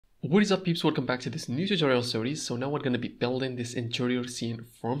What is up, peeps? Welcome back to this new tutorial series. So now we're going to be building this interior scene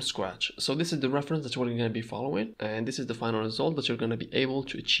from scratch. So this is the reference that we're going to be following, and this is the final result that you're going to be able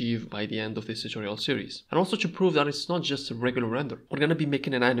to achieve by the end of this tutorial series. And also to prove that it's not just a regular render, we're going to be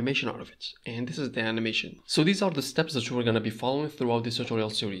making an animation out of it, and this is the animation. So these are the steps that we're going to be following throughout this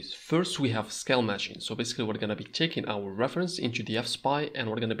tutorial series. First, we have scale matching. So basically we're going to be taking our reference into the F-spline, and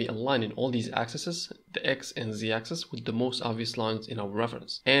we're going to be aligning all these axes, the X and Z axis, with the most obvious lines in our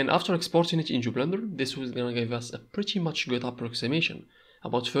reference. And after exporting it into Blender, this was going to give us a pretty much good approximation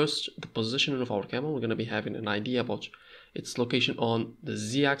about first the positioning of our camera. We're going to be having an idea about its location on the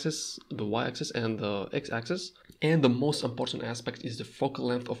Z axis, the Y axis, and the X axis. And the most important aspect is the focal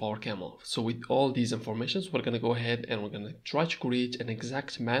length of our camera. So with all these informations, we're going to go ahead and we're going to try to create an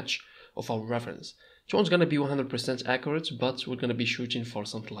exact match of our reference. This one's going to be 100% accurate, but we're going to be shooting for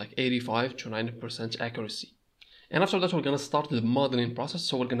something like 85 to 90% accuracy. And after that, we're going to start the modeling process.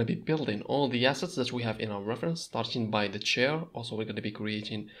 So we're going to be building all the assets that we have in our reference, starting by the chair. Also, we're going to be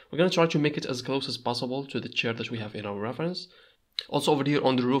we're going to try to make it as close as possible to the chair that we have in our reference. Also over here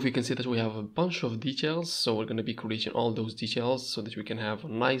on the roof, you can see that we have a bunch of details. So we're going to be creating all those details so that we can have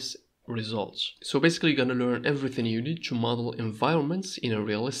nice results. So basically, you're going to learn everything you need to model environments in a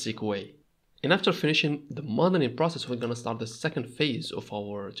realistic way. And after finishing the modeling process, we're going to start the second phase of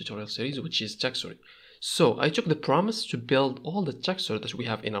our tutorial series, which is texturing. So I took the promise to build all the texture that we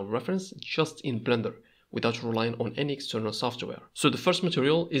have in our reference just in Blender, without relying on any external software. So the first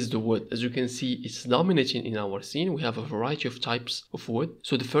material is the wood. As you can see, it's dominating in our scene. We have a variety of types of wood.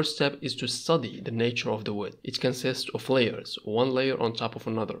 So the first step is to study the nature of the wood. It consists of layers, one layer on top of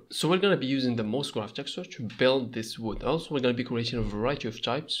another. So we're going to be using the MoseGraph texture to build this wood. Also, we're going to be creating a variety of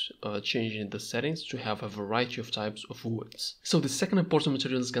types, changing the settings to have a variety of types of woods. So the second important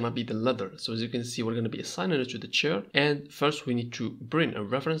material is going to be the leather. So as you can see, we're going to be assigning it to the chair. And first we need to bring a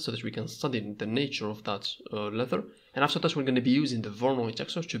reference so that we can study the nature of that leather, and after that we're going to be using the Voronoi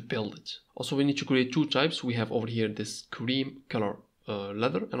texture to build it. Also, we need to create two types. We have over here this cream color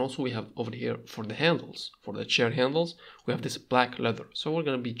leather, and also we have over here for the handles, for the chair handles, we have this black leather. So we're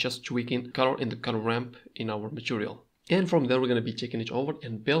going to be just tweaking color in the color ramp in our material, and from there we're going to be taking it over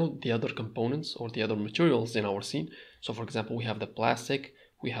and build the other components or the other materials in our scene. So for example, we have the plastic,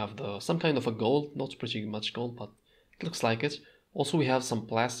 we have some kind of a gold, not pretty much gold, but it looks like it. Also, we have some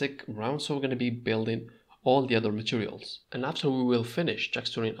plastic round, so we're going to be building all the other materials. And after we will finish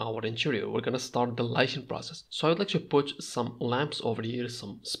texturing our interior, we're going to start the lighting process. So I would like to put some lamps over here,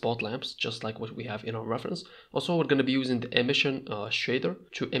 some spot lamps, just like what we have in our reference. Also, we're going to be using the emission shader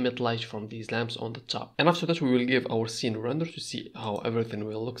to emit light from these lamps on the top. And after that, we will give our scene render to see how everything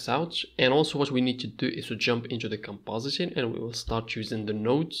will look out. And also what we need to do is to jump into the compositing, and we will start using the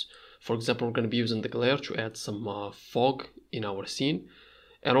nodes. For example, we're going to be using the glare to add some fog in our scene.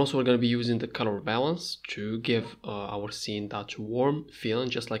 And also we're going to be using the color balance to give our scene that warm feeling,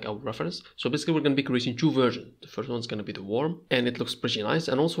 just like our reference. So basically we're going to be creating two versions. The first one's going to be the warm, and it looks pretty nice.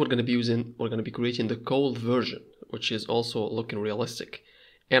 And also we're going to be creating the cold version, which is also looking realistic.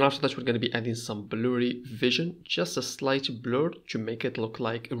 And after that, we're going to be adding some blurry vision, just a slight blur to make it look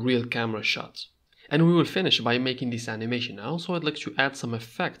like a real camera shot. And we will finish by making this animation. Also, I'd like to add some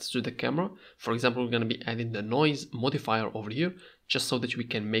effects to the camera. For example, we're going to be adding the noise modifier over here, just so that we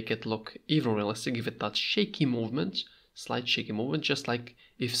can make it look even realistic, give it that shaky movement, slight shaky movement, just like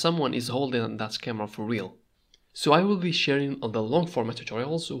if someone is holding that camera for real. So I will be sharing the long format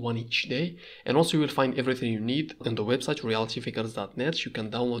tutorials, one each day, and also you will find everything you need on the website realityfigures.net. You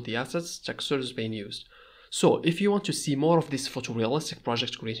can download the assets, textures being used. So if you want to see more of this photorealistic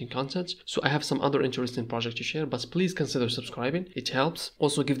project creating content, so I have some other interesting projects to share, but please consider subscribing. It helps.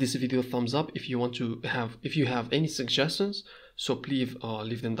 Also give this video a thumbs up if you have any suggestions. So please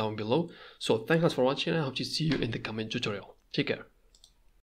leave them down below. So thanks for watching. I hope to see you in the coming tutorial. Take care.